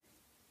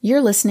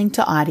You're listening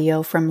to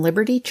audio from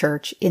Liberty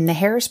Church in the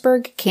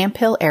Harrisburg, Camp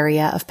Hill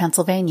area of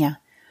Pennsylvania.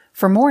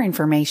 For more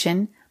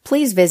information,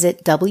 please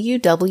visit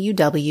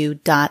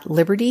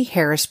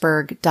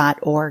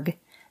www.libertyharrisburg.org.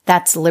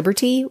 That's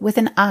liberty with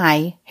an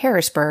I,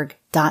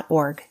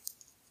 harrisburg.org.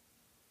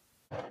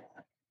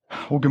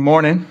 Well, good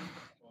morning.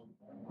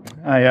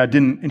 I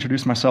didn't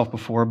introduce myself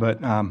before, but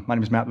my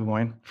name is Matt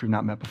Lemoyne, if we've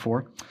not met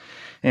before.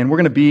 And we're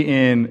going to be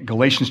in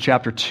Galatians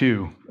chapter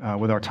 2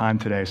 with our time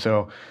today.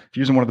 So if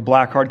you're using one of the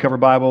black hardcover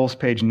Bibles,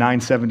 page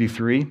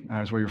 973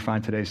 is where you'll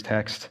find today's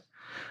text.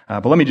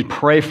 But let me just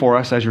pray for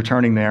us as you're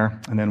turning there,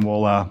 and then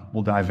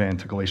we'll dive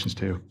into Galatians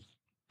 2.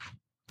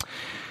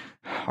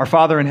 Our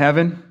Father in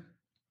heaven,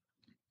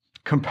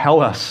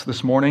 compel us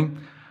this morning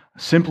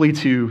simply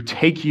to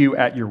take you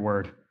at your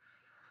word.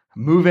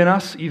 Move in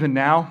us even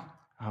now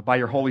by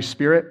your Holy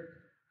Spirit,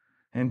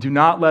 and do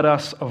not let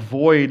us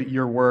avoid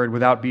your word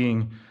without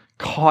being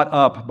caught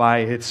up by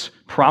its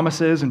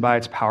promises and by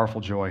its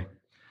powerful joy.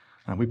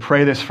 We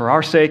pray this for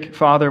our sake,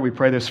 Father. We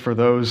pray this for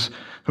those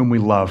whom we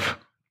love.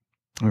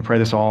 And we pray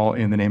this all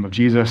in the name of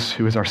Jesus,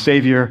 who is our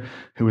Savior,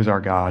 who is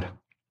our God.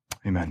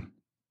 Amen.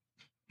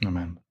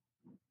 Amen.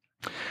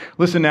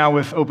 Listen now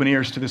with open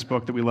ears to this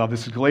book that we love.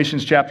 This is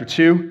Galatians chapter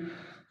 2,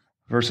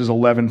 verses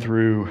 11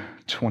 through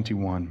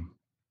 21.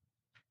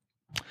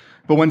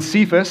 But when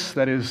Cephas,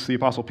 that is the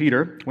Apostle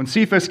Peter, when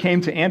Cephas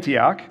came to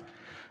Antioch,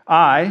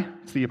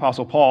 it's the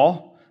Apostle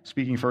Paul,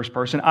 speaking first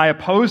person, I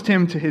opposed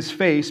him to his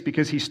face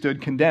because he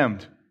stood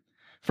condemned.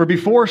 For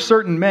before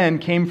certain men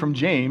came from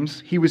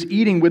James, he was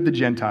eating with the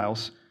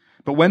Gentiles.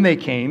 But when they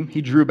came,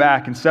 he drew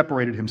back and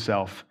separated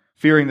himself,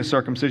 fearing the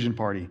circumcision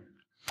party.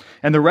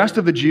 And the rest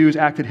of the Jews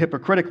acted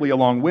hypocritically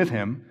along with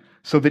him,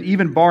 so that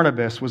even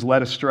Barnabas was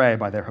led astray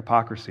by their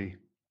hypocrisy.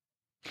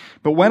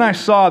 But when I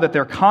saw that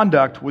their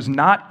conduct was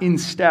not in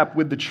step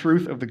with the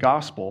truth of the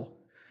gospel,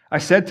 I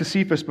said to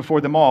Cephas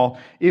before them all,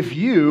 if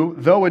you,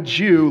 though a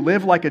Jew,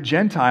 live like a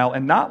Gentile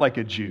and not like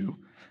a Jew,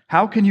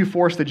 how can you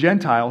force the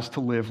Gentiles to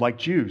live like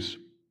Jews?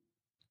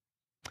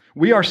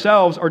 We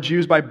ourselves are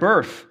Jews by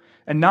birth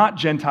and not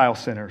Gentile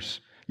sinners.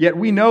 Yet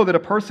we know that a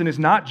person is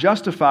not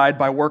justified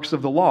by works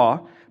of the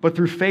law, but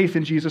through faith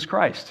in Jesus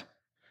Christ.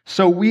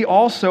 So we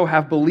also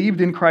have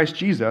believed in Christ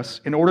Jesus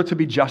in order to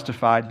be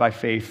justified by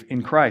faith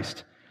in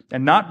Christ,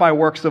 and not by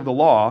works of the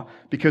law,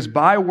 because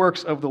by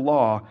works of the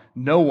law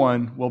no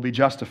one will be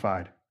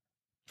justified.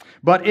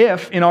 But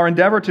if, in our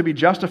endeavor to be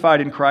justified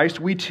in Christ,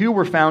 we too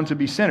were found to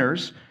be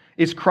sinners,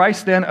 is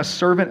Christ then a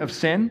servant of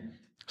sin?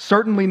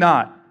 Certainly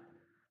not.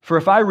 For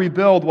if I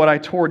rebuild what I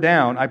tore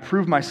down, I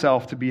prove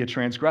myself to be a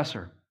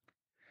transgressor.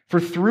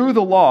 For through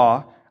the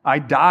law I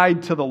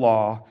died to the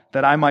law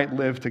that I might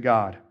live to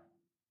God.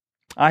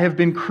 I have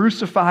been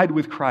crucified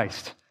with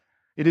Christ.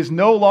 It is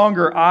no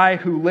longer I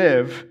who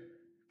live,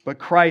 but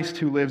Christ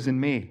who lives in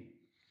me.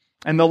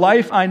 And the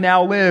life I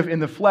now live in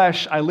the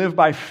flesh, I live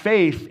by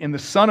faith in the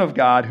Son of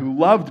God who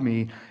loved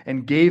me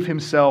and gave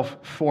himself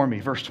for me.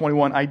 Verse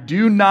 21, I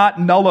do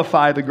not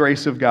nullify the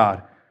grace of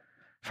God.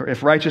 For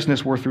if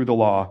righteousness were through the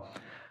law,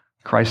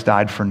 Christ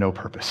died for no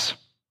purpose.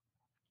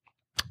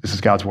 This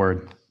is God's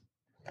word.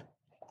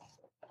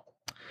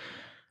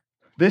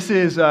 This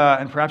is,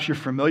 and perhaps you're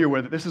familiar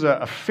with it, this is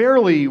a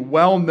fairly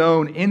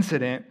well-known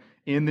incident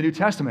in the New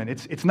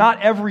Testament. It's not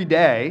every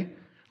day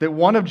that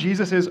one of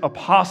Jesus'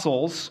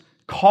 apostles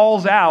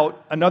calls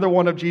out another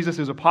one of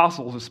Jesus'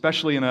 apostles,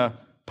 especially in a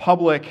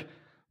public,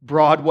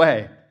 broad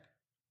way.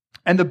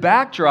 And the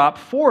backdrop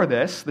for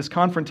this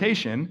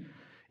confrontation,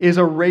 is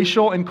a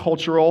racial and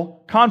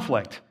cultural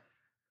conflict.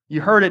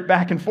 You heard it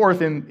back and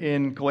forth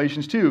in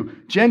Galatians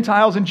 2.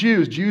 Gentiles and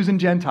Jews, Jews and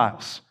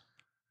Gentiles.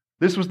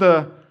 This was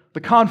the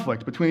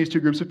conflict between these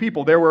two groups of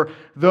people. There were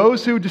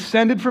those who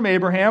descended from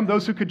Abraham,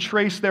 those who could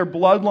trace their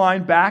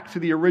bloodline back to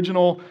the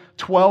original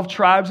 12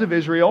 tribes of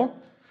Israel,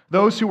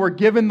 those who were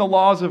given the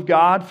laws of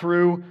God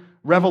through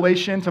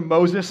revelation to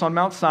Moses on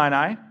Mount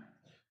Sinai,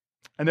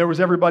 and there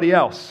was everybody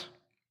else.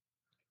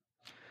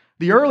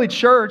 The early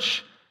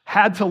church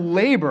had to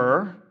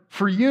labor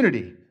for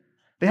unity.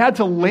 They had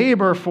to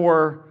labor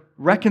for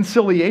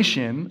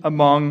reconciliation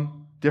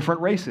among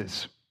different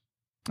races.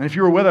 And if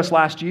you were with us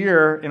last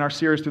year in our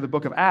series through the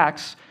book of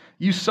Acts,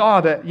 you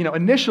saw that,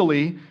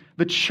 initially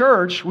the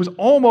church was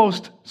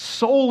almost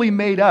solely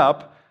made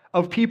up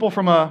of people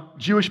from a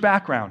Jewish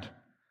background.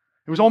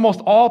 It was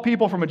almost all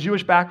people from a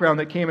Jewish background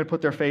that came and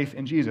put their faith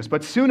in Jesus.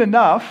 But soon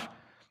enough,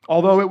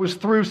 although it was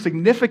through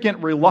significant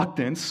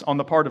reluctance on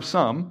the part of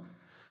some,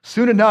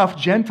 soon enough,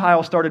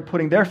 Gentiles started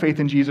putting their faith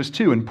in Jesus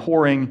too and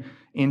pouring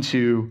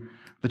into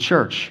the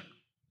church.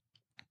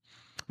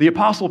 The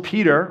Apostle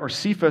Peter, or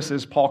Cephas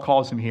as Paul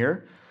calls him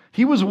here,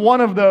 he was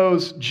one of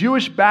those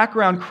Jewish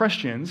background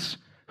Christians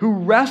who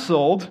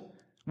wrestled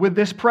with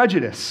this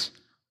prejudice.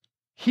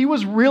 He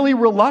was really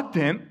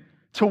reluctant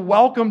to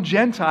welcome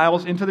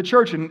Gentiles into the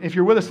church. And if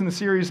you're with us in the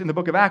series in the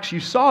book of Acts, you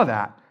saw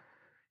that.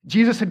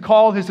 Jesus had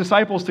called his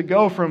disciples to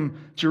go from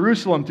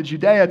Jerusalem to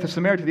Judea to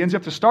Samaria to the ends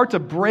of the earth to start to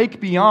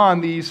break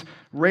beyond these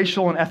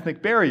racial and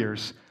ethnic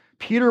barriers.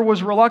 Peter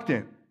was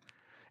reluctant.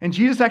 And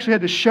Jesus actually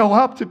had to show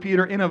up to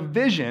Peter in a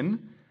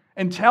vision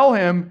and tell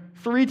him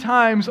 3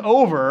 times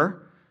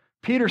over,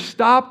 Peter,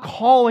 stop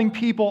calling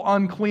people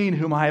unclean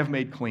whom I have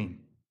made clean.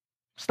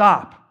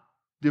 Stop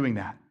doing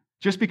that.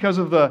 Just because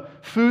of the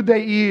food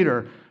they eat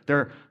or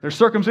their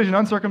circumcision,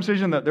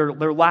 uncircumcision,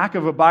 their lack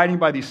of abiding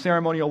by these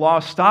ceremonial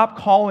laws, stop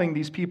calling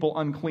these people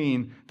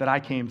unclean that I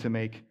came to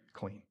make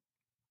clean.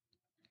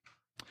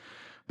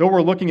 Though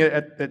we're looking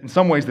at in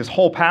some ways, this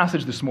whole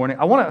passage this morning,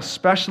 I want to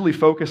especially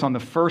focus on the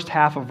first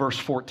half of verse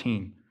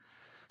 14.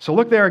 So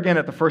look there again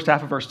at the first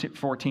half of verse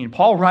 14.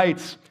 Paul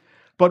writes,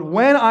 "But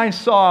when I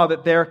saw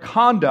that their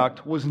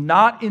conduct was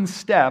not in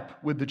step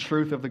with the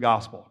truth of the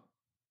gospel."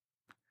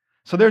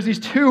 So there's these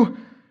 2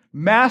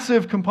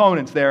 massive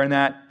components there in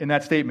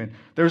that statement.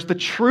 There's the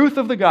truth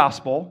of the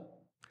gospel,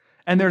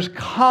 and there's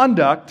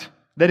conduct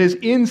that is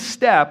in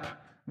step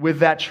with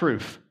that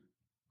truth.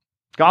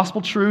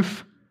 Gospel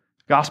truth,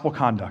 gospel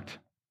conduct.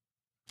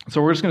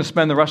 So we're just going to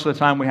spend the rest of the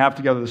time we have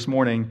together this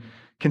morning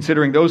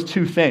considering those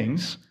 2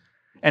 things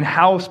and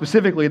how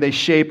specifically they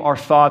shape our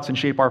thoughts and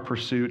shape our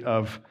pursuit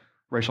of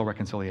racial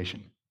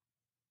reconciliation.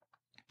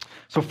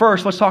 So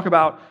first, let's talk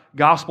about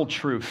gospel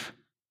truth.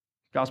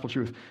 Gospel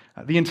truth.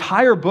 The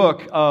entire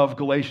book of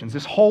Galatians,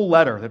 this whole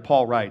letter that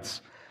Paul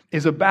writes,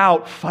 is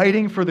about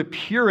fighting for the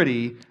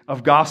purity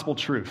of gospel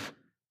truth.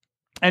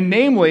 And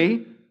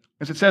namely,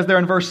 as it says there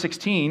in verse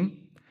 16,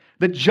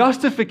 that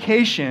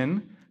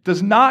justification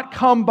does not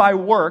come by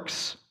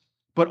works,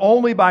 but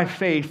only by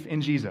faith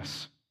in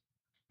Jesus.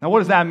 Now, what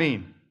does that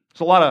mean?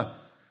 There's a lot of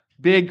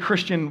big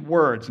Christian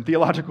words and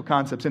theological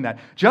concepts in that.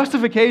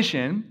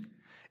 Justification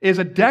is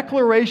a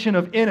declaration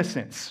of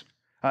innocence.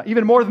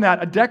 Even more than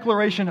that, a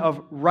declaration of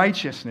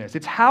righteousness.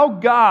 It's how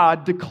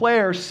God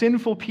declares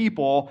sinful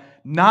people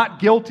not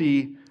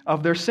guilty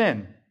of their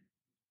sin.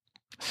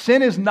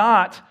 Sin is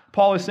not,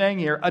 Paul is saying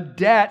here, a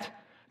debt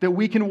that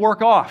we can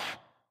work off.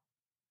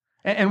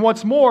 And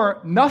what's more,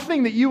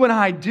 nothing that you and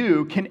I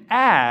do can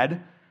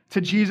add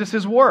to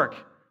Jesus' work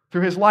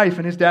through his life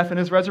and his death and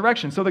his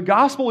resurrection. So the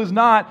gospel is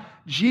not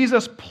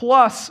Jesus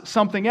plus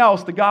something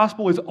else. The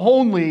gospel is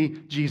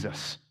only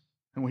Jesus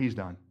and what he's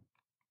done.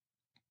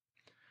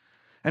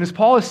 And as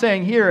Paul is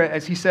saying here,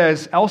 as he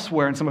says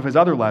elsewhere in some of his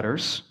other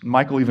letters,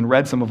 Michael even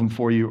read some of them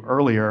for you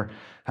earlier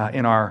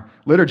in our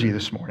liturgy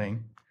this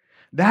morning,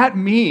 that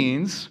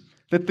means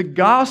that the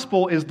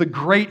gospel is the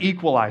great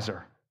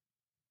equalizer.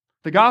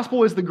 The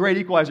gospel is the great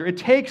equalizer. It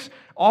takes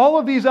all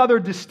of these other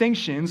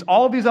distinctions,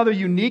 all of these other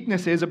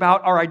uniquenesses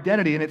about our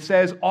identity, and it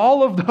says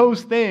all of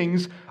those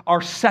things are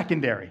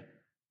secondary.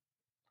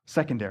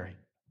 Secondary.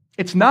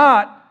 It's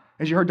not,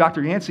 as you heard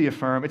Dr. Yancey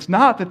affirm, it's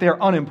not that they're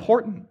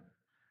unimportant.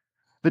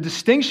 The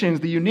distinctions,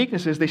 the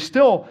uniquenesses, they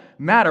still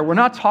matter. We're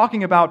not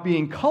talking about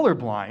being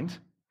colorblind.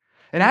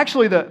 And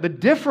actually, the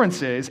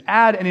differences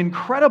add an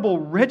incredible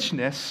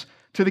richness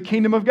to the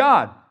kingdom of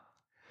God.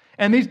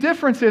 And these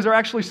differences are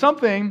actually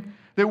something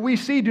that we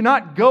see do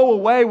not go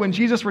away when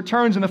Jesus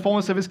returns in the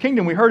fullness of his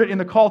kingdom. We heard it in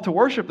the call to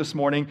worship this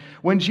morning.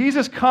 When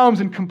Jesus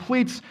comes and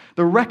completes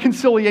the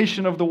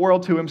reconciliation of the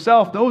world to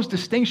himself, those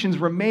distinctions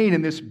remain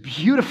in this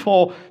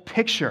beautiful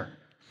picture.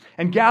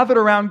 And gathered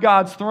around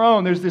God's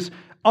throne, there's this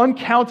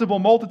uncountable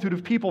multitude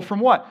of people from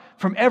what?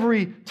 From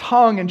every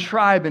tongue and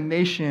tribe and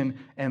nation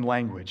and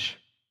language.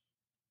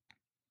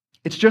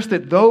 It's just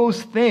that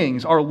those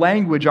things, our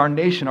language, our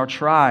nation, our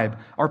tribe,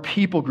 our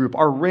people group,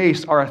 our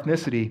race, our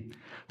ethnicity,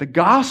 the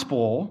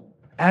gospel,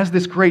 as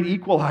this great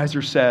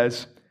equalizer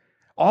says,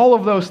 all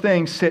of those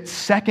things sit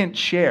second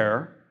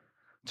chair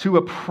to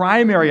a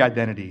primary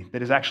identity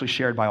that is actually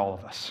shared by all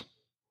of us.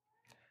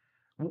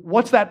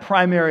 What's that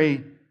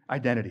primary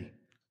identity?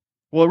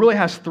 Well, it really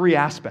has 3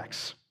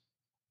 aspects.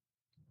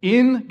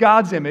 In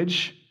God's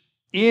image,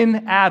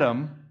 in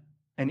Adam,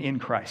 and in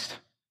Christ.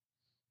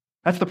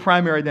 That's the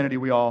primary identity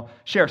we all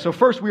share. So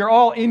first, we are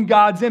all in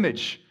God's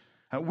image.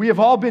 We have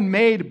all been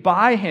made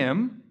by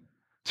him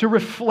to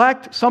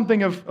reflect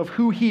something of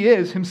who he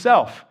is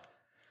himself.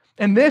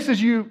 And this, as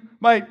you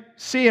might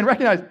see and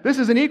recognize, this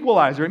is an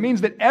equalizer. It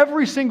means that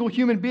every single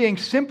human being,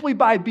 simply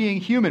by being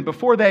human,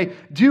 before they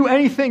do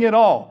anything at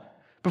all,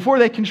 before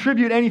they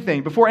contribute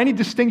anything, before any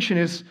distinction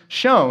is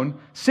shown,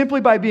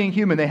 simply by being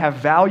human, they have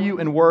value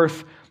and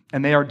worth,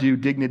 and they are due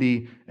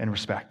dignity and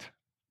respect.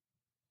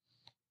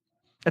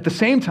 At the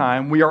same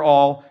time, we are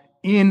all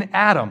in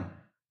Adam.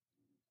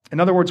 In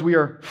other words, we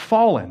are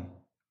fallen.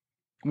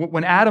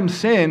 When Adam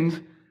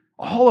sinned,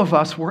 all of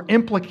us were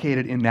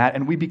implicated in that,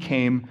 and we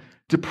became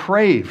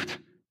depraved.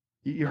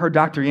 You heard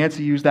Dr.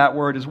 Yancey use that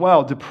word as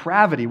well,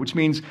 depravity, which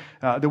means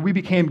that we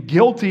became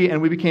guilty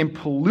and we became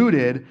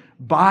polluted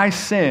by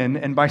sin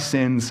and by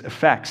sin's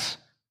effects.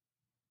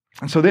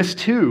 And so this,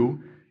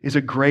 too, is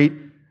a great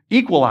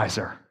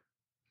equalizer.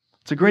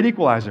 It's a great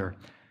equalizer.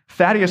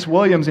 Thaddeus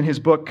Williams, in his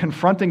book,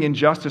 Confronting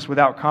Injustice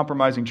Without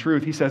Compromising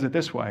Truth, he says it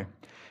this way.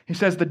 He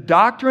says, the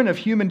doctrine of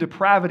human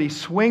depravity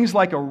swings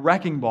like a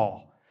wrecking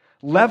ball,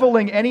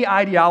 leveling any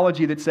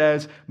ideology that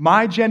says,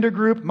 my gender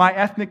group, my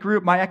ethnic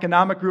group, my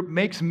economic group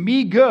makes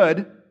me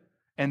good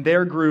and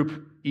their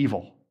group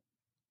evil.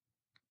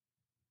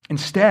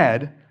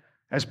 Instead,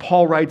 as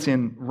Paul writes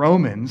in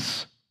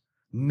Romans,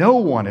 No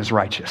one is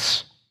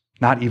righteous,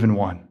 not even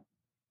one.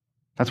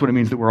 That's what it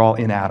means that we're all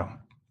in Adam.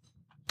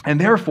 And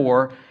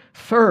therefore,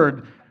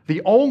 third,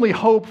 the only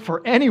hope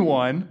for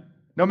anyone,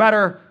 no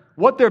matter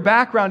what their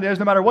background is,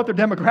 no matter what their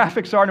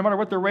demographics are, no matter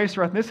what their race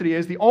or ethnicity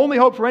is, the only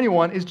hope for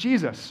anyone is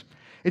Jesus.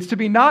 It's to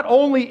be not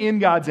only in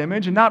God's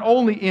image and not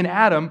only in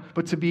Adam,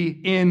 but to be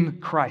in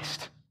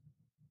Christ.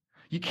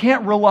 You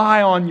can't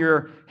rely on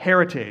your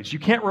heritage. You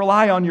can't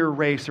rely on your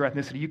race or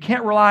ethnicity. You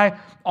can't rely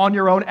on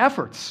your own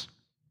efforts.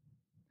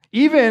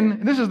 Even,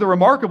 and this is the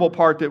remarkable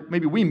part that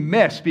maybe we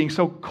miss being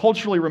so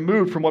culturally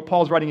removed from what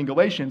Paul's writing in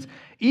Galatians,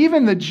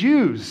 even the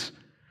Jews,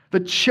 the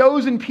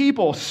chosen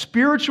people,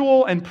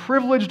 spiritual and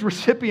privileged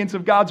recipients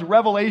of God's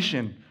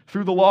revelation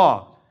through the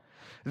law,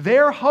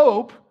 their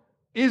hope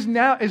is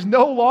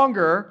no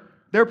longer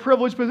their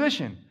privileged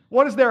position.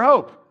 What is their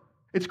hope?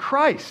 It's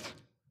Christ.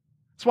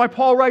 That's why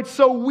Paul writes,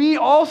 so we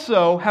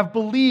also have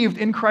believed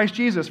in Christ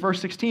Jesus,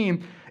 verse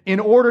 16, in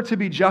order to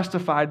be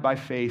justified by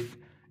faith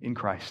in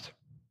Christ.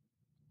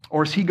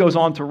 Or as he goes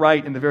on to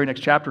write in the very next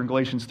chapter in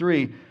Galatians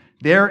 3,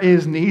 there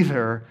is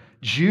neither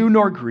Jew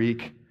nor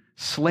Greek,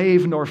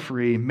 slave nor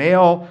free,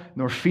 male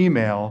nor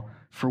female,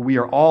 for we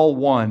are all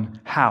one.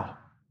 How?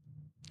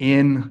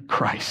 In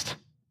Christ.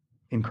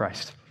 In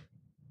Christ.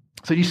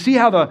 So you see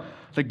how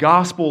the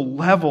gospel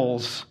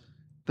levels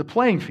the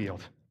playing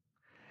field.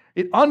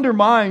 It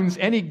undermines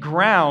any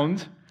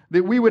ground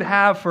that we would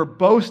have for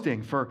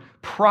boasting, for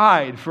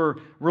pride, for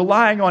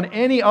relying on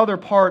any other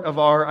part of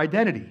our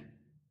identity.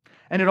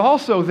 And it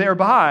also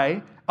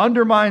thereby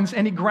undermines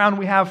any ground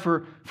we have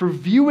for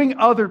viewing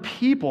other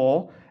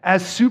people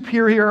as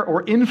superior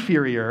or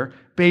inferior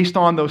based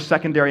on those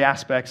secondary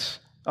aspects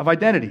of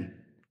identity.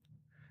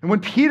 And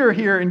when Peter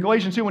here in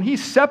Galatians 2, when he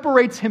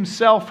separates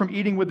himself from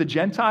eating with the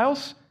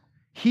Gentiles,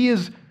 he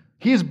has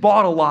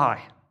bought a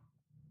lie.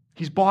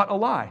 He's bought a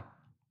lie.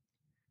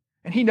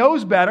 And he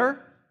knows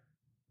better.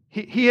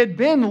 He had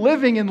been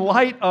living in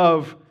light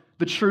of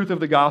the truth of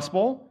the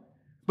gospel,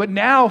 but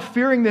now,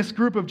 fearing this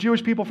group of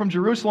Jewish people from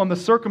Jerusalem, the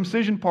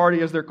circumcision party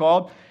as they're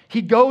called,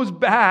 he goes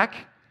back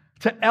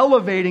to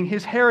elevating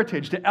his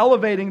heritage, to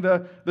elevating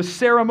the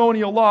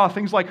ceremonial law,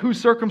 things like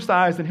who's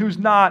circumcised and who's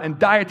not, and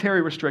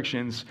dietary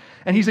restrictions.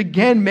 And he's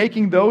again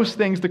making those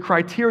things the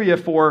criteria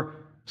for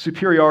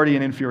superiority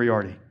and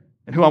inferiority,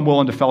 and who I'm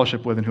willing to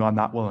fellowship with and who I'm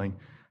not willing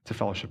to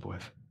fellowship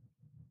with.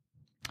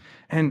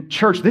 And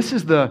church, this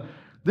is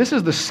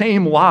the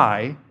same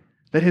lie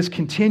that has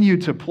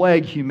continued to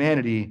plague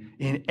humanity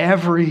in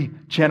every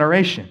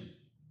generation.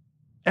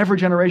 Every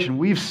generation.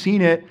 We've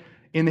seen it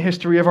in the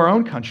history of our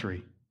own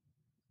country.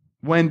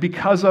 When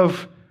because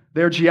of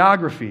their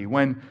geography,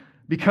 when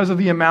because of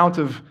the amount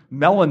of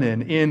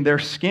melanin in their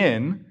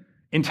skin,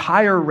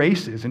 entire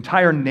races,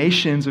 entire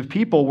nations of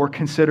people were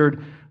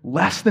considered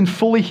less than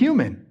fully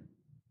human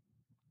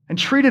and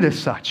treated as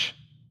such.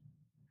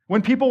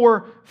 When people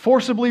were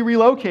forcibly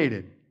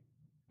relocated,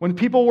 when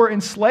people were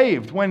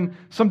enslaved, when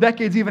some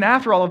decades even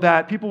after all of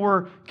that, people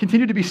were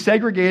continued to be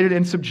segregated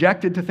and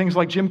subjected to things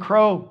like Jim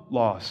Crow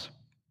laws.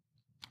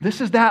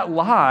 This is that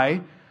lie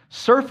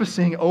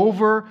surfacing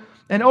over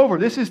and over.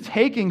 This is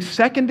taking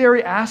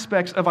secondary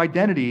aspects of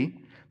identity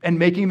and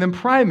making them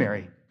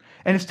primary.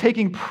 And it's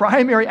taking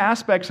primary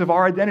aspects of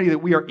our identity that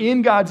we are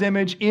in God's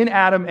image, in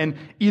Adam, and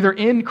either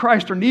in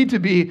Christ or need to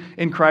be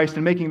in Christ,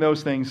 and making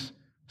those things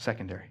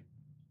secondary.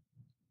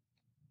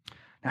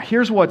 Now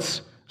here's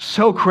what's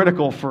so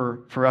critical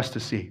for us to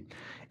see.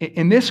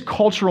 In this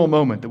cultural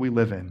moment that we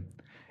live in,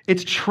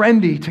 it's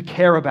trendy to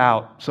care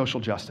about social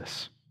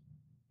justice.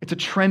 It's a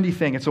trendy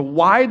thing. It's a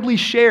widely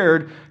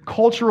shared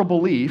cultural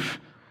belief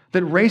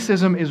that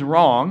racism is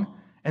wrong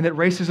and that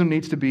racism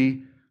needs to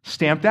be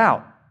stamped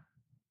out.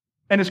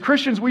 And as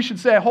Christians, we should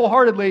say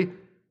wholeheartedly,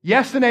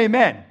 yes and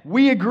amen.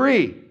 We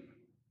agree.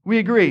 We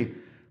agree.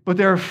 But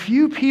there are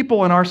few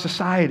people in our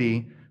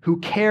society who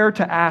care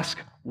to ask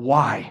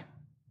why.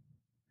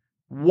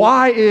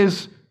 Why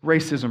is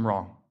racism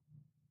wrong?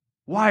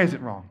 Why is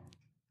it wrong?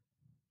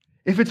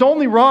 If it's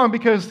only wrong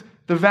because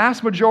the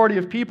vast majority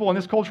of people in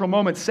this cultural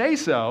moment say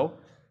so,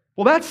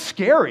 well, that's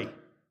scary.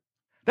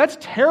 That's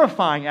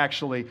terrifying,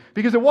 actually,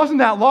 because it wasn't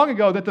that long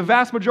ago that the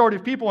vast majority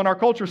of people in our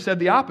culture said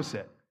the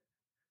opposite.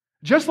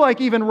 Just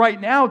like even right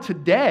now,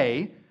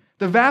 today,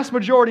 the vast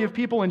majority of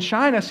people in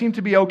China seem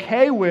to be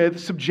okay with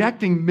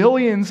subjecting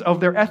millions of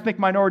their ethnic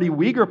minority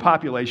Uyghur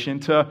population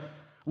to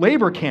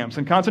labor camps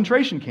and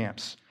concentration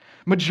camps.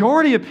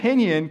 Majority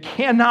opinion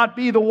cannot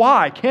be the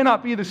why,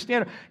 cannot be the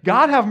standard.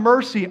 God have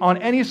mercy on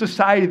any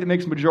society that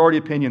makes majority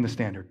opinion the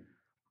standard.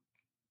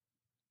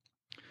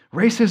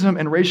 Racism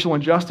and racial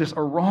injustice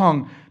are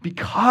wrong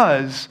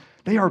because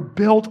they are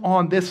built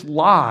on this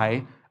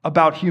lie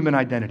about human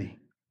identity.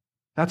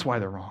 That's why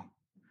they're wrong.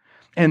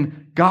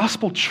 And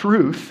gospel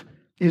truth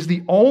is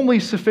the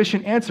only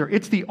sufficient answer.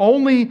 It's the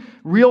only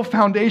real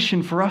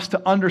foundation for us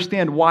to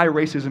understand why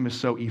racism is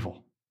so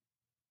evil.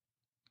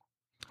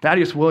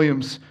 Thaddeus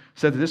Williams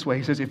said it this way.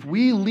 He says, if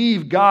we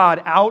leave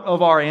God out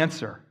of our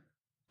answer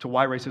to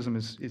why racism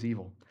is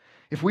evil,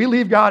 If we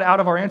leave God out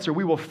of our answer,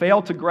 we will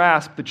fail to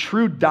grasp the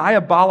true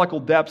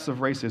diabolical depths of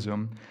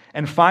racism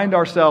and find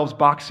ourselves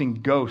boxing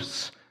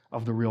ghosts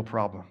of the real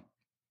problem.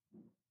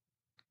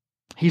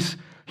 He's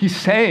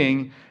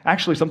saying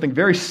actually something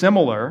very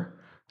similar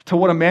to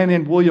what a man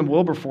named William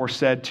Wilberforce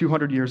said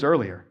 200 years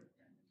earlier.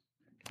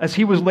 As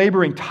he was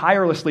laboring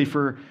tirelessly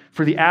for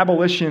the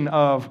abolition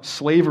of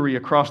slavery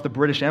across the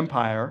British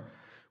Empire,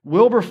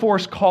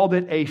 Wilberforce called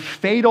it a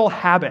fatal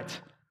habit.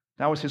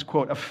 That was his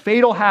quote, a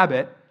fatal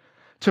habit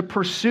to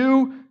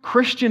pursue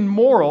Christian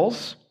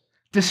morals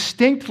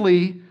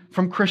distinctly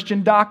from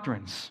Christian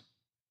doctrines.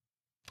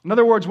 In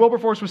other words,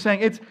 Wilberforce was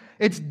saying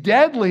it's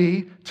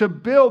deadly to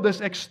build this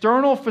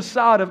external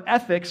facade of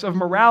ethics, of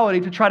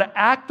morality, to try to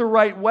act the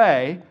right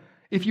way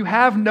if you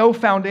have no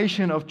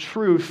foundation of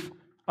truth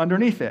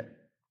underneath it.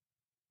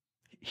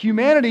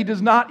 Humanity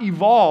does not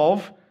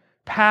evolve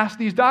past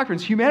these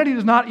doctrines. Humanity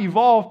does not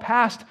evolve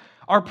past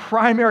our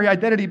primary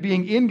identity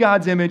being in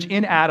God's image,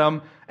 in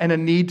Adam, and a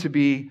need to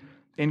be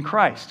in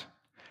Christ.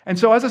 And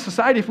so as a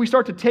society, if we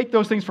start to take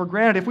those things for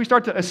granted, if we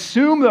start to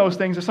assume those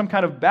things as some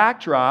kind of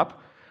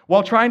backdrop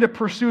while trying to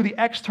pursue the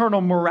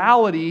external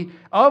morality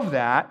of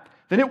that,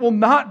 then it will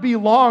not be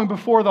long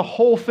before the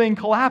whole thing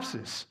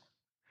collapses.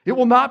 It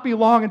will not be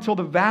long until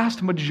the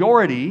vast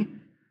majority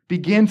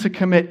begin to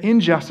commit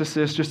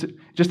injustices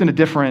just in a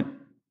different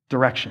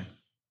direction.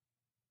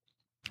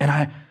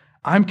 And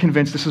I'm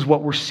convinced this is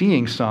what we're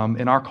seeing some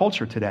in our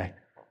culture today.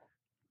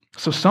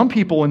 So some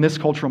people in this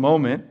cultural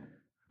moment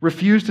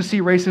refuse to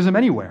see racism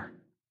anywhere.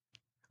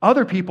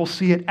 Other people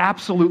see it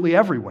absolutely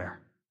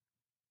everywhere.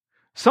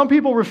 Some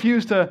people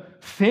refuse to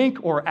think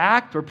or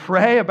act or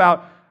pray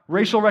about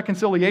racial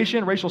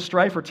reconciliation, racial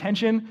strife, or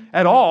tension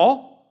at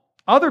all.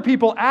 Other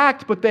people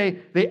act, but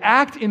they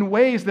act in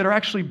ways that are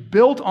actually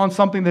built on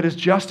something that is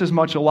just as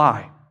much a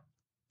lie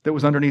that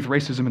was underneath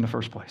racism in the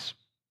first place.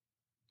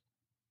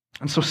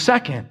 And so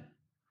second,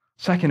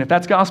 if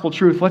that's gospel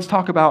truth, let's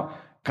talk about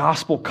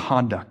gospel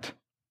conduct.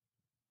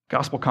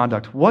 Gospel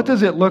conduct. What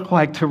does it look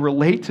like to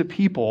relate to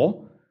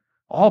people,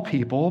 all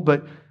people,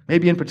 but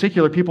maybe in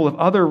particular people of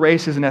other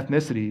races and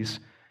ethnicities,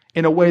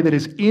 in a way that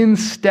is in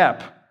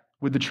step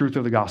with the truth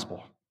of the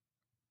gospel?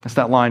 That's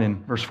that line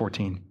in verse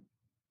 14.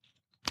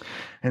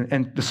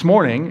 And this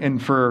morning,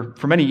 and for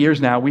many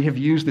years now, we have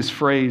used this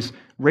phrase,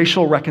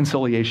 racial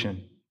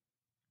reconciliation.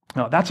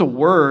 Now, that's a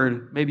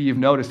word, maybe you've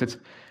noticed,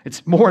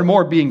 it's more and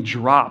more being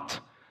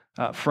dropped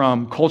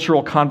from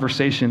cultural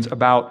conversations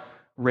about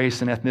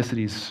race and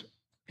ethnicities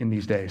in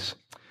these days.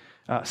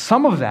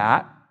 Some of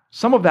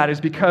that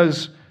is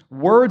because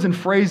words and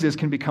phrases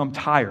can become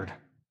tired.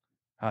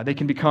 They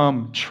can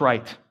become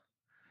trite.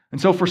 And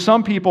so for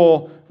some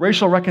people,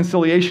 racial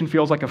reconciliation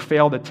feels like a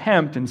failed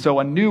attempt, and so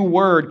a new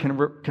word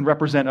can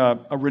represent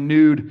a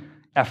renewed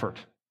effort.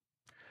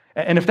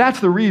 And if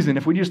that's the reason,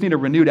 if we just need a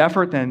renewed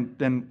effort,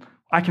 then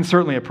I can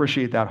certainly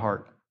appreciate that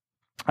heart.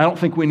 I don't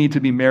think we need to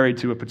be married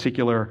to a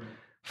particular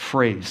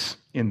phrase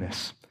in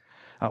this.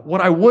 What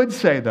I would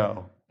say,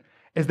 though,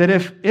 is that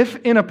if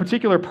in a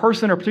particular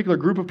person or particular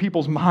group of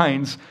people's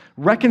minds,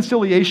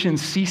 reconciliation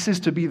ceases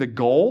to be the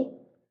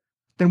goal,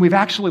 then we've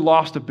actually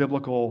lost a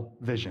biblical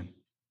vision.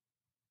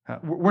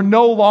 We're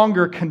no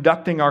longer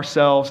conducting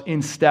ourselves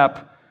in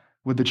step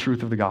with the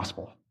truth of the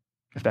gospel,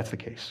 if that's the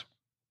case.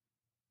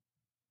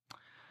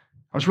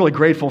 I was really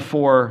grateful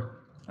for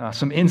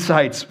some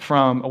insights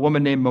from a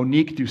woman named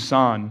Monique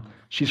Duson.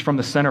 She's from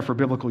the Center for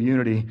Biblical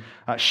Unity.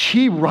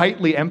 She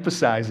rightly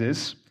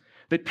emphasizes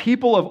that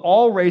people of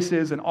all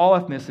races and all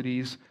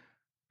ethnicities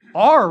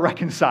are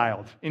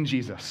reconciled in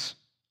Jesus.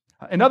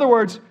 In other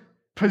words,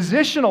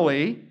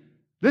 positionally,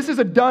 this is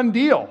a done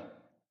deal.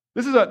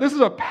 This is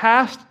a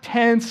past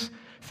tense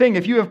thing.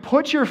 If you have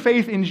put your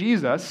faith in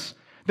Jesus,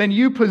 then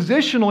you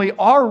positionally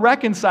are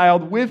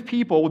reconciled with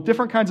people, with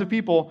different kinds of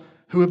people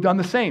who have done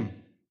the same.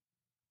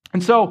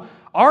 And so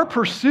our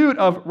pursuit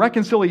of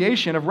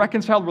reconciliation, of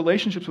reconciled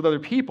relationships with other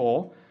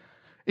people,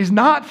 is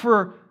not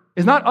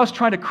us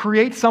trying to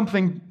create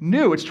something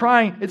new.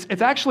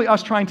 It's actually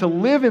us trying to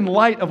live in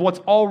light of what's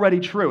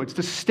already true. It's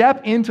to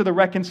step into the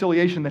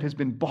reconciliation that has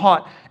been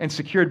bought and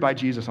secured by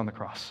Jesus on the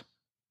cross.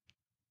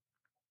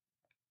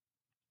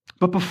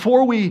 But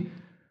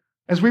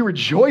as we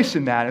rejoice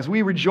in that, as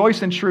we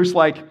rejoice in truths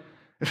like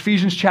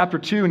Ephesians chapter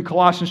 2 and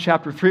Colossians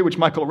chapter 3, which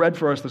Michael read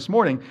for us this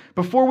morning,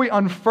 before we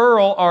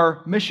unfurl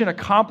our mission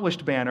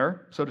accomplished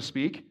banner, so to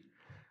speak,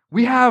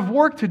 we have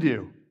work to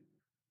do.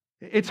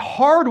 It's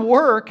hard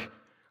work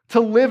to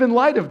live in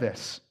light of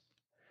this.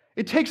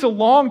 It takes a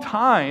long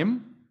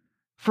time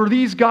for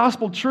these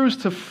gospel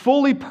truths to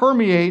fully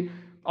permeate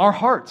our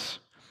hearts.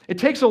 It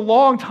takes a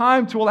long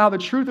time to allow the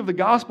truth of the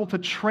gospel to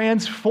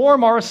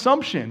transform our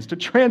assumptions, to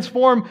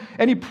transform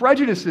any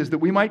prejudices that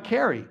we might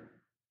carry.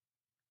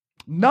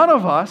 None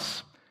of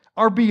us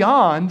are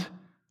beyond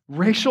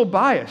racial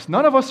bias.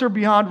 None of us are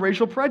beyond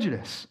racial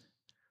prejudice.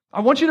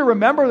 I want you to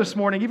remember this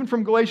morning, even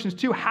from Galatians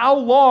 2, how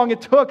long it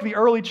took the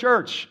early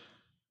church,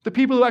 the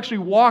people who actually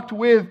walked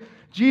with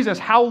Jesus,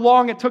 how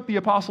long it took the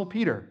Apostle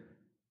Peter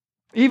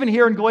Even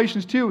here in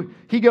Galatians 2,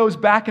 he goes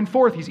back and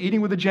forth. He's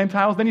eating with the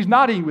Gentiles, then he's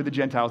not eating with the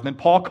Gentiles. And then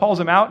Paul calls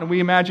him out, and we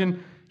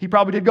imagine he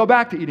probably did go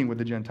back to eating with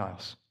the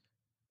Gentiles.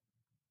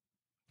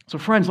 So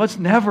friends, let's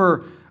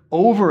never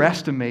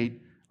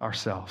overestimate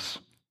ourselves.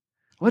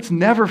 Let's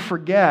never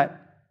forget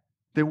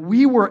that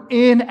we were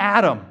in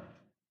Adam,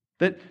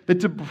 that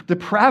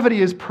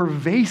depravity is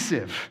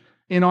pervasive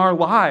in our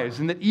lives,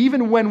 and that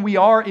even when we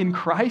are in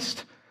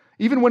Christ,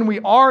 even when we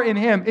are in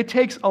Him, it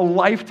takes a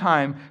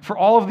lifetime for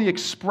all of the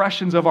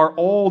expressions of our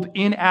old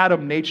in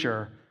Adam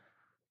nature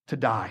to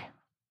die.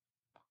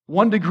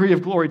 One degree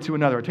of glory to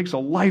another. It takes a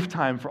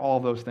lifetime for all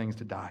of those things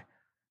to die.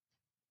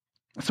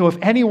 So if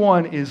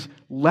anyone is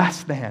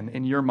less than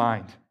in your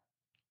mind,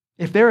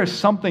 if there is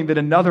something that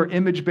another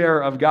image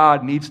bearer of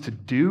God needs to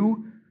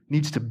do,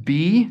 needs to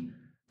be,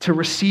 to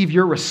receive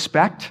your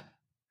respect,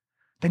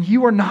 then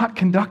you are not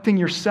conducting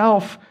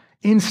yourself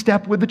in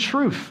step with the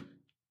truth.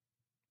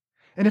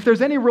 And if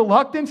there's any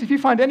reluctance, if you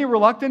find any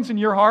reluctance in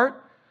your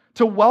heart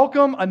to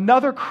welcome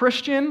another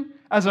Christian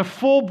as a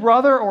full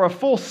brother or a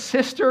full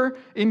sister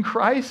in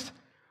Christ,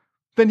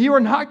 then you are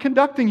not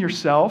conducting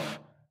yourself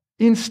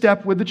in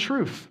step with the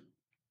truth.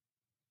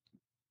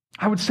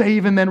 I would say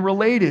even then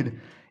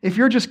related, if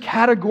you're just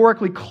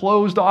categorically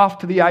closed off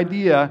to the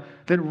idea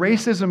that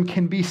racism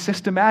can be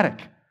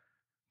systematic,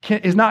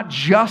 is not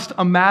just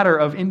a matter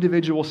of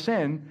individual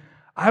sin,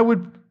 I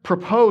would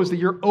propose that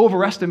you're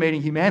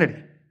overestimating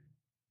humanity.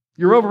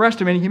 You're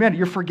overestimating humanity.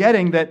 You're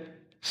forgetting that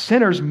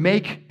sinners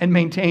make and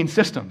maintain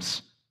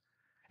systems,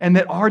 and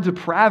that our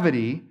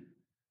depravity,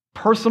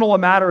 personal a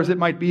matter as it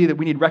might be that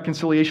we need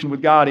reconciliation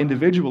with God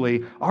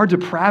individually, our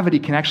depravity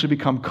can actually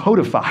become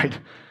codified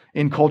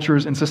in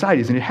cultures and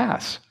societies, and it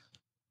has.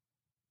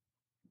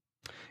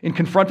 In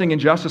confronting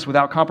injustice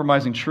without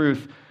compromising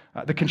truth,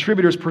 the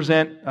contributors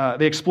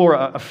they explore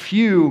a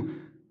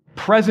few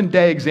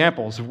present-day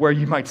examples of where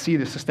you might see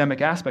the systemic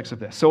aspects of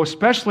this. So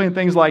especially in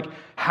things like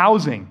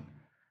housing,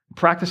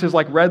 practices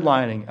like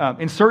redlining,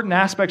 in certain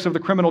aspects of the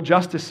criminal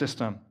justice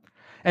system,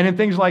 and in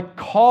things like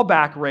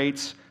callback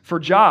rates for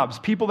jobs,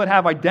 people that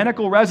have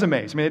identical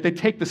resumes. I mean, they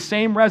take the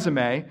same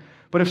resume,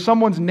 but if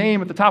someone's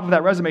name at the top of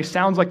that resume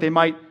sounds like they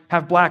might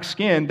have black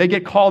skin, they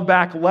get called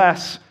back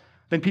less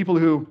than people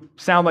who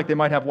sound like they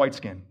might have white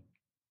skin.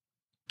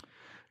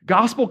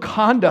 Gospel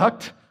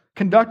conduct,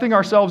 conducting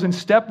ourselves in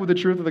step with the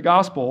truth of the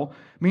gospel,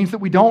 means that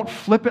we don't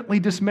flippantly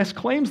dismiss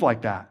claims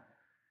like that.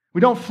 We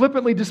don't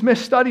flippantly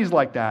dismiss studies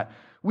like that.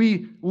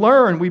 We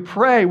learn, we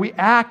pray, we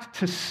act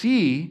to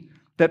see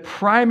that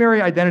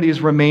primary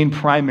identities remain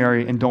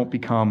primary and don't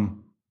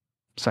become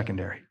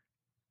secondary.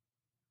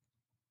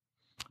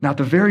 Now, at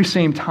the very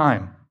same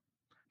time,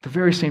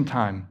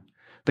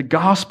 the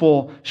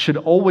gospel should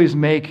always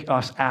make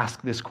us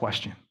ask this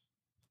question: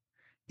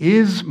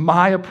 is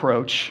my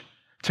approach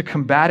to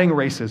combating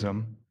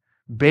racism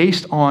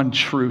based on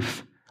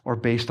truth or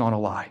based on a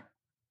lie?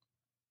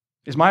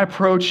 Does my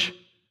approach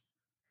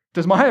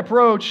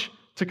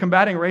to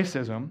combating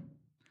racism,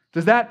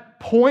 does that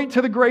point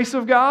to the grace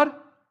of God?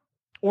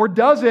 Or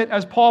does it,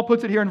 as Paul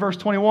puts it here in verse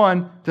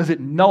 21, does it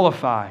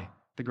nullify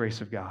the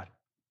grace of God?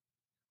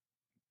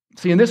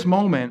 See, in this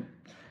moment,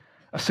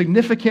 a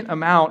significant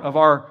amount of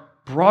our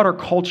broader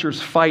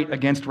culture's fight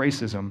against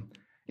racism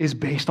is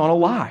based on a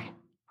lie.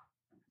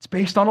 It's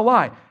based on a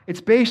lie.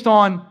 It's based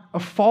on a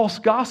false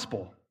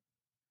gospel.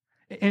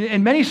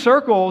 In many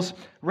circles,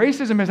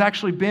 racism has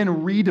actually been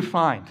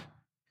redefined.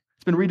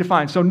 It's been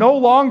redefined. So no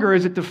longer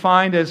is it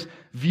defined as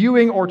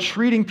viewing or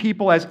treating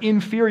people as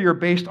inferior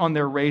based on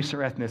their race or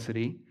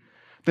ethnicity.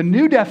 The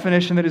new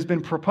definition that has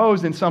been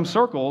proposed in some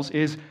circles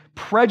is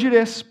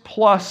prejudice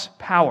plus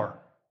power.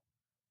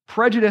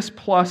 Prejudice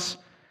plus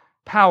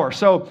power.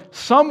 So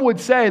some would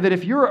say that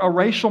if you're a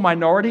racial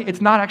minority,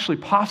 it's not actually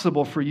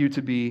possible for you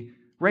to be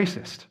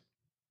racist.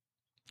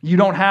 You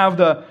don't have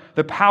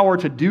the power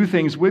to do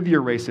things with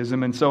your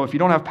racism, and so if you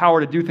don't have power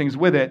to do things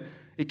with it,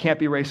 it can't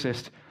be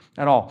racist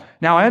at all.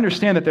 Now, I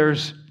understand that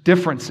there's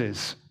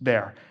differences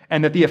there,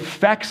 and that the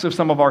effects of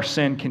some of our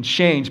sin can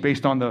change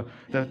based on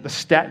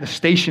the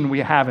station we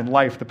have in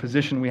life, the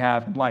position we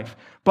have in life.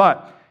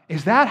 But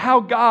is that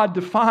how God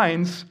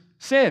defines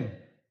sin?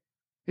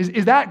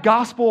 Is that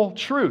gospel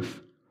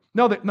truth?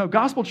 No,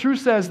 gospel truth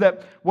says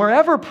that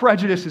wherever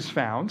prejudice is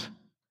found,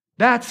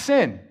 that's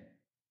sin.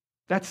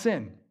 That's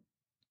sin.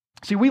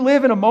 See, we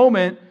live in a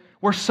moment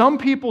where some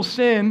people's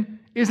sin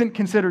isn't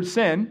considered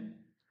sin,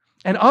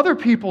 and other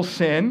people's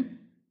sin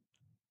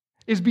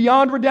is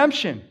beyond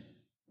redemption,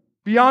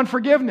 beyond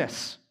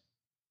forgiveness.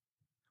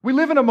 We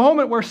live in a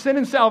moment where sin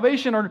and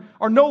salvation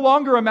are no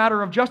longer a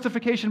matter of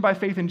justification by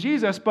faith in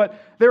Jesus, but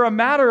they're a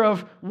matter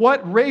of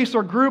what race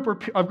or group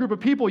of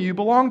people you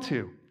belong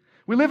to.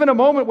 We live in a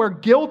moment where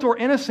guilt or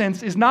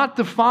innocence is not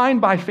defined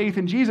by faith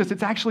in Jesus.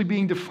 It's actually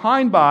being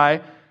defined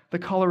by the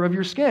color of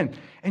your skin.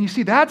 And you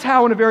see, that's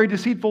how, in a very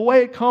deceitful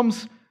way, it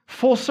comes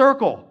full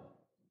circle.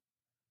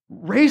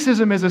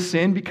 Racism is a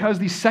sin because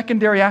these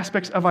secondary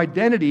aspects of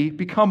identity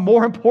become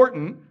more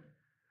important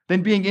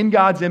than being in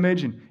God's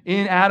image and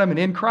in Adam and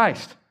in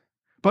Christ.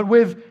 But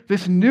with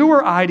this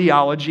newer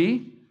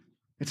ideology,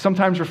 It's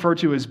sometimes referred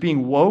to as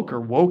being woke or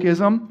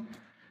wokeism.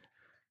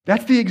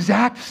 That's the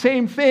exact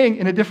same thing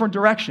in a different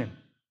direction.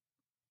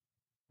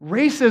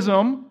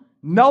 Racism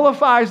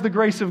nullifies the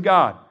grace of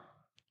God.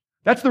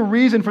 That's the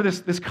reason for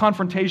this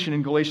confrontation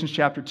in Galatians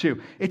chapter 2.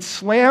 It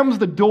slams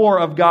the door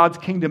of God's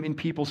kingdom in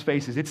people's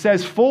faces. It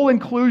says full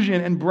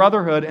inclusion and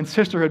brotherhood and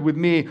sisterhood with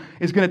me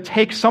is going to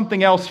take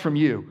something else from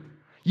you.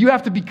 You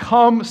have to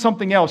become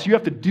something else. You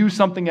have to do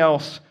something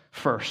else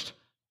first.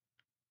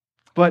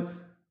 But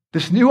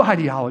this new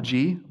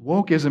ideology,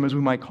 wokeism as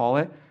we might call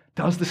it,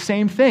 does the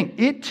same thing.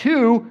 It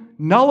too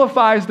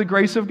nullifies the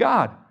grace of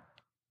God.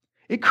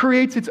 It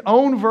creates its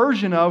own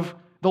version of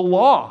the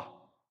law.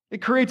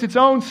 It creates its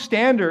own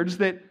standards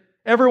that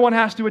everyone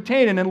has to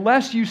attain. And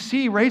unless you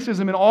see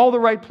racism in all the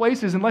right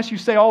places, unless you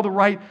say all the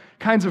right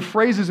kinds of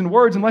phrases and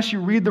words, unless you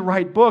read the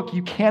right book,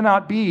 you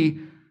cannot be,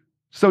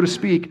 so to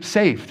speak,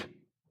 saved.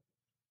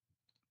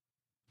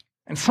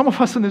 And some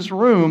of us in this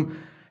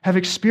room have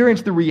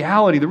experienced the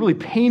reality, the really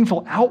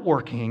painful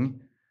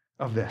outworking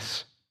of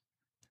this.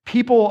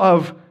 People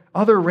of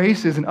other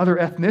races and other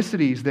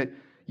ethnicities that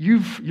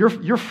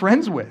you're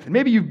friends with. And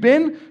maybe you've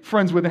been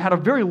friends with and had a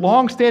very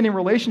long-standing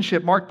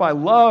relationship marked by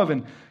love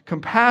and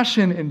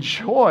compassion and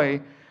joy.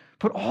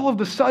 But all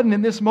of a sudden,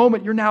 in this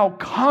moment, you're now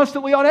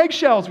constantly on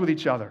eggshells with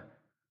each other.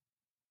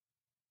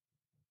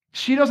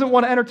 She doesn't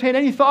want to entertain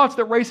any thoughts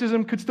that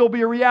racism could still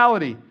be a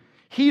reality.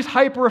 He's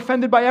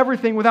hyper-offended by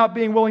everything without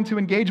being willing to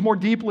engage more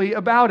deeply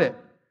about it.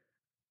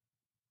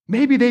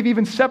 Maybe they've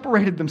even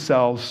separated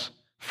themselves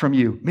from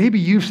you. Maybe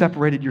you've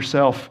separated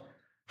yourself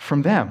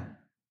from them.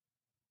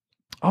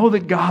 Oh,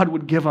 that God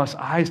would give us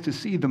eyes to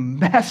see the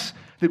mess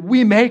that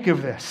we make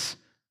of this.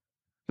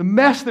 The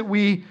mess that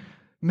we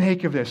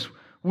make of this.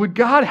 Would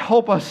God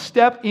help us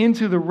step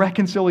into the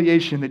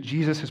reconciliation that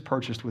Jesus has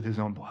purchased with his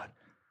own blood?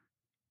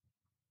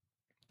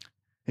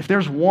 If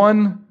there's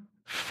one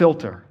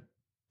filter,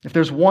 if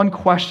there's one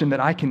question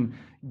that I can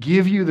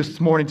give you this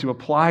morning to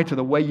apply to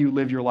the way you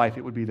live your life,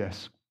 it would be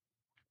this.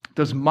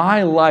 Does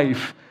my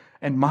life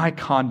and my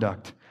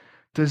conduct,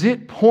 does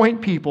it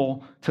point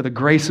people to the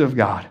grace of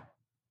God?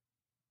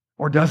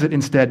 Or does it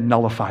instead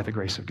nullify the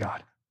grace of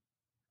God?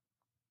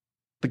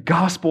 The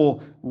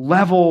gospel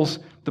levels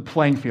the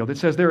playing field. It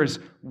says there is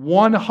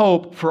one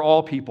hope for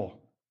all people.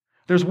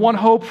 There's one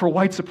hope for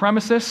white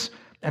supremacists,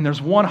 and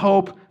there's one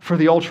hope for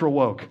the ultra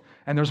woke,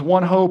 and there's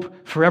one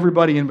hope for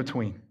everybody in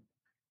between.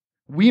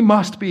 We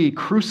must be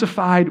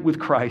crucified with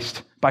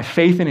Christ by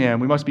faith in him.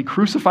 We must be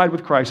crucified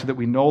with Christ so that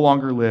we no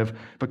longer live,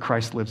 but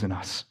Christ lives in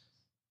us.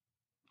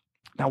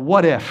 Now,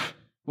 what if,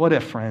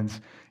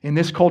 friends, in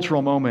this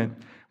cultural moment,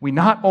 we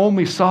not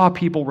only saw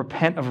people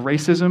repent of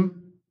racism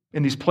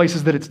in these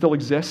places that it still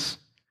exists,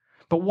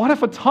 but what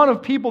if a ton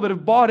of people that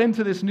have bought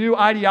into this new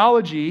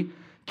ideology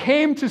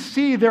came to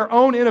see their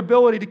own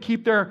inability to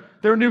keep their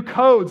new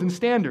codes and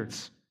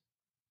standards,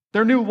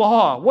 their new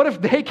law? What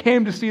if they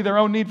came to see their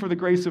own need for the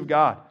grace of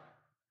God?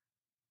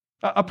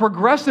 A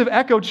progressive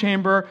echo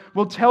chamber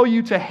will tell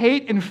you to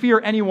hate and fear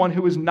anyone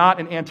who is not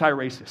an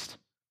anti-racist.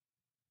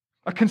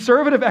 A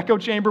conservative echo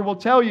chamber will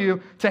tell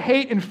you to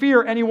hate and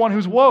fear anyone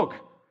who's woke.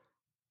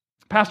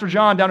 Pastor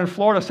John down in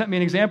Florida sent me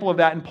an example of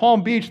that. In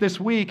Palm Beach this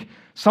week,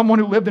 someone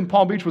who lived in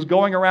Palm Beach was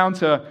going around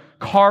to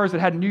cars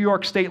that had New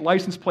York State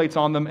license plates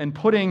on them and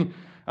putting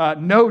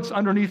notes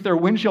underneath their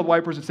windshield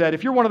wipers that said,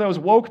 if you're one of those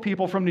woke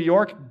people from New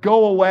York,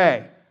 go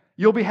away.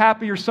 You'll be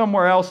happier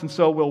somewhere else, and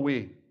so will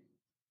we.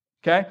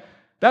 Okay?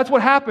 That's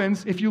what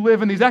happens if you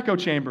live in these echo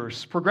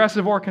chambers,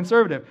 progressive or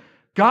conservative.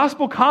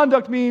 Gospel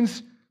conduct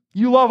means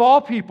you love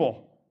all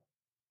people.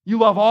 You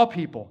love all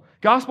people.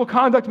 Gospel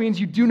conduct means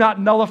you do not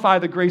nullify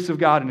the grace of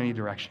God in any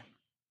direction.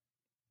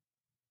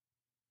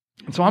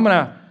 And so I'm going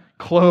to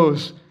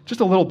close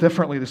just a little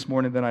differently this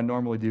morning than I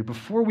normally do.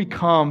 Before we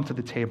come to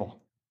the table,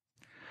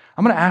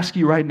 I'm going to ask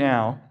you right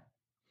now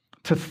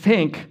to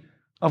think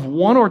of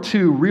one or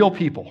two real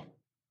people. I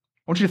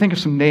want you to think of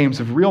some names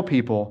of real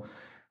people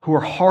who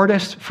are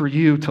hardest for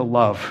you to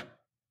love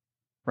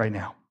right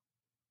now,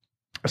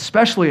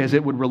 especially as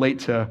it would relate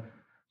to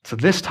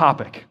this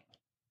topic.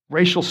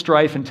 Racial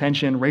strife and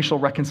tension, racial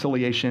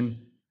reconciliation.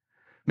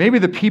 Maybe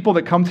the people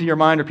that come to your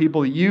mind are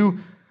people that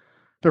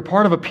they're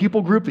part of a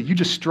people group that you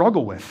just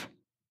struggle with.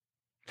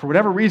 For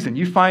whatever reason,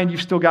 you find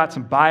you've still got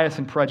some bias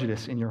and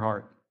prejudice in your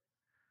heart.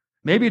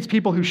 Maybe it's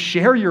people who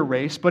share your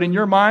race, but in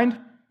your mind,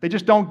 they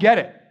just don't get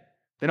it.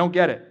 They don't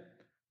get it.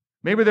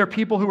 Maybe they're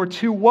people who are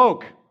too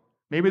woke.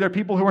 Maybe they're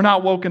people who are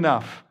not woke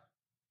enough.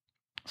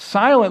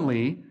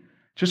 Silently,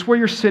 just where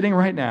you're sitting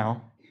right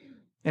now,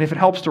 and if it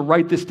helps to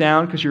write this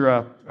down because you're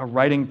a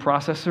writing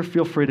processor,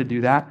 feel free to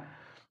do that.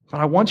 But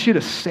I want you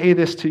to say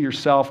this to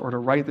yourself or to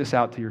write this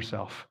out to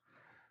yourself.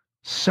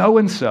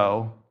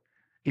 So-and-so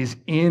is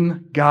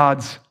in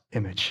God's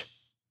image.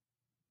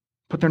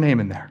 Put their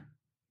name in there.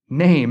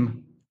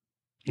 Name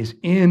is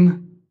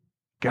in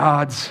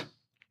God's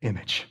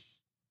image.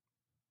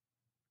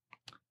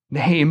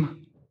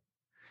 Name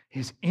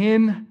is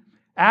in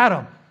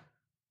Adam.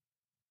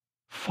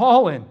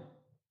 Fallen.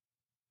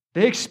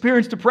 They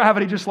experience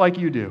depravity just like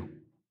you do.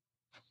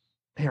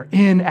 They are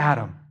in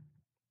Adam.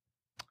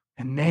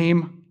 and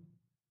name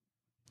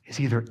is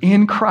either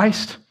in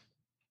Christ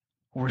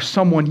or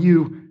someone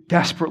you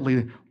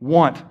desperately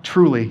want,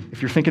 truly,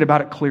 if you're thinking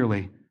about it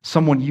clearly,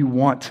 someone you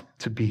want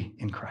to be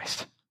in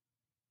Christ.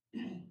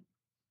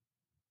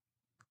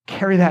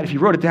 Carry that, if you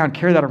wrote it down,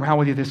 carry that around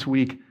with you this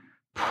week.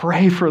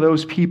 Pray for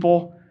those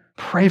people.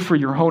 Pray for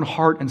your own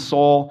heart and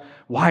soul,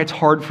 why it's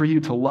hard for you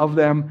to love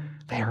them.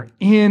 They are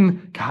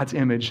in God's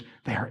image.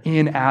 They are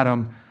in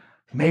Adam.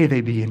 May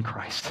they be in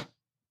Christ.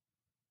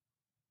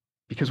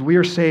 Because we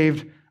are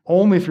saved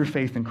only through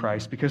faith in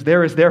Christ, because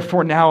there is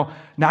therefore now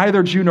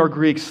neither Jew nor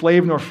Greek,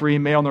 slave nor free,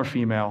 male nor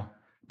female,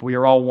 but we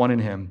are all one in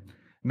him.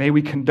 May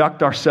we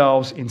conduct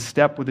ourselves in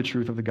step with the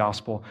truth of the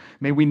gospel.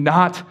 May we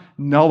not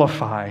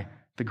nullify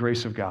the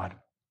grace of God.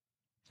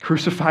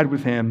 Crucified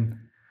with him,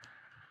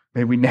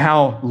 may we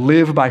now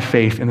live by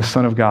faith in the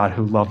Son of God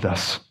who loved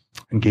us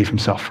and gave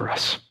himself for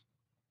us.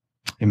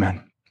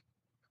 Amen.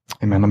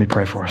 Amen. Let me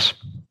pray for us.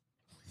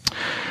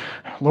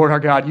 Lord our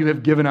God, you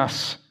have given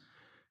us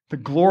the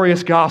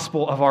glorious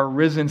gospel of our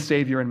risen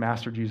Savior and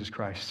Master Jesus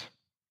Christ.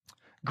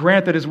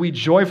 Grant that as we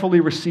joyfully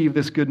receive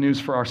this good news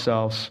for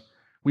ourselves,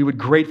 we would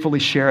gratefully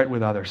share it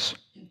with others.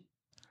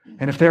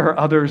 And if there are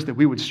others that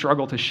we would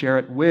struggle to share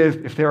it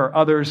with, if there are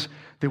others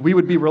that we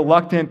would be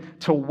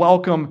reluctant to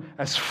welcome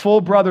as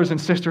full brothers and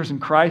sisters in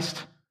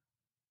Christ,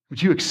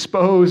 would you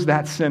expose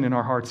that sin in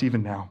our hearts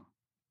even now?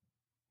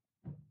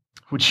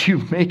 Would you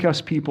make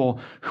us people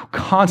who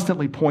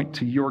constantly point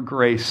to your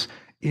grace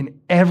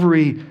in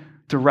every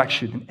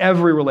direction, in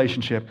every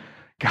relationship?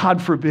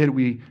 God forbid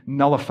we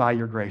nullify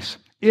your grace.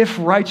 If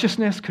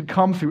righteousness could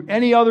come through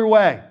any other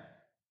way,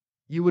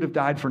 you would have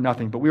died for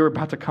nothing. But we were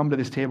about to come to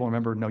this table and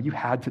remember, no, you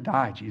had to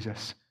die,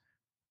 Jesus.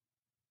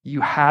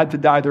 You had to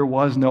die. There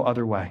was no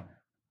other way.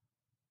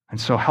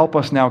 And so help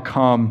us now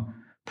come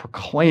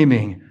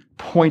proclaiming,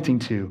 pointing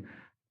to,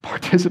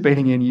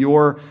 participating in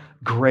your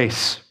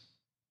grace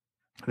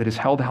that is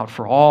held out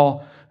for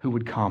all who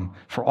would come,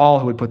 for all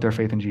who would put their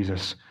faith in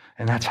Jesus.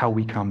 And that's how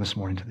we come this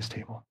morning to this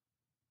table.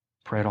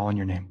 Pray it all in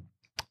your name.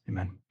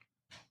 Amen.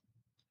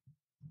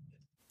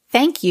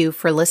 Thank you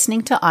for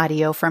listening to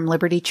audio from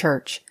Liberty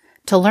Church.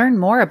 To learn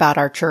more about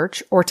our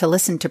church or to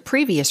listen to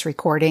previous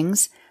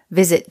recordings,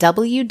 visit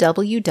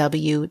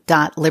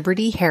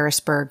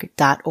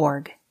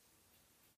www.libertyharrisburg.org.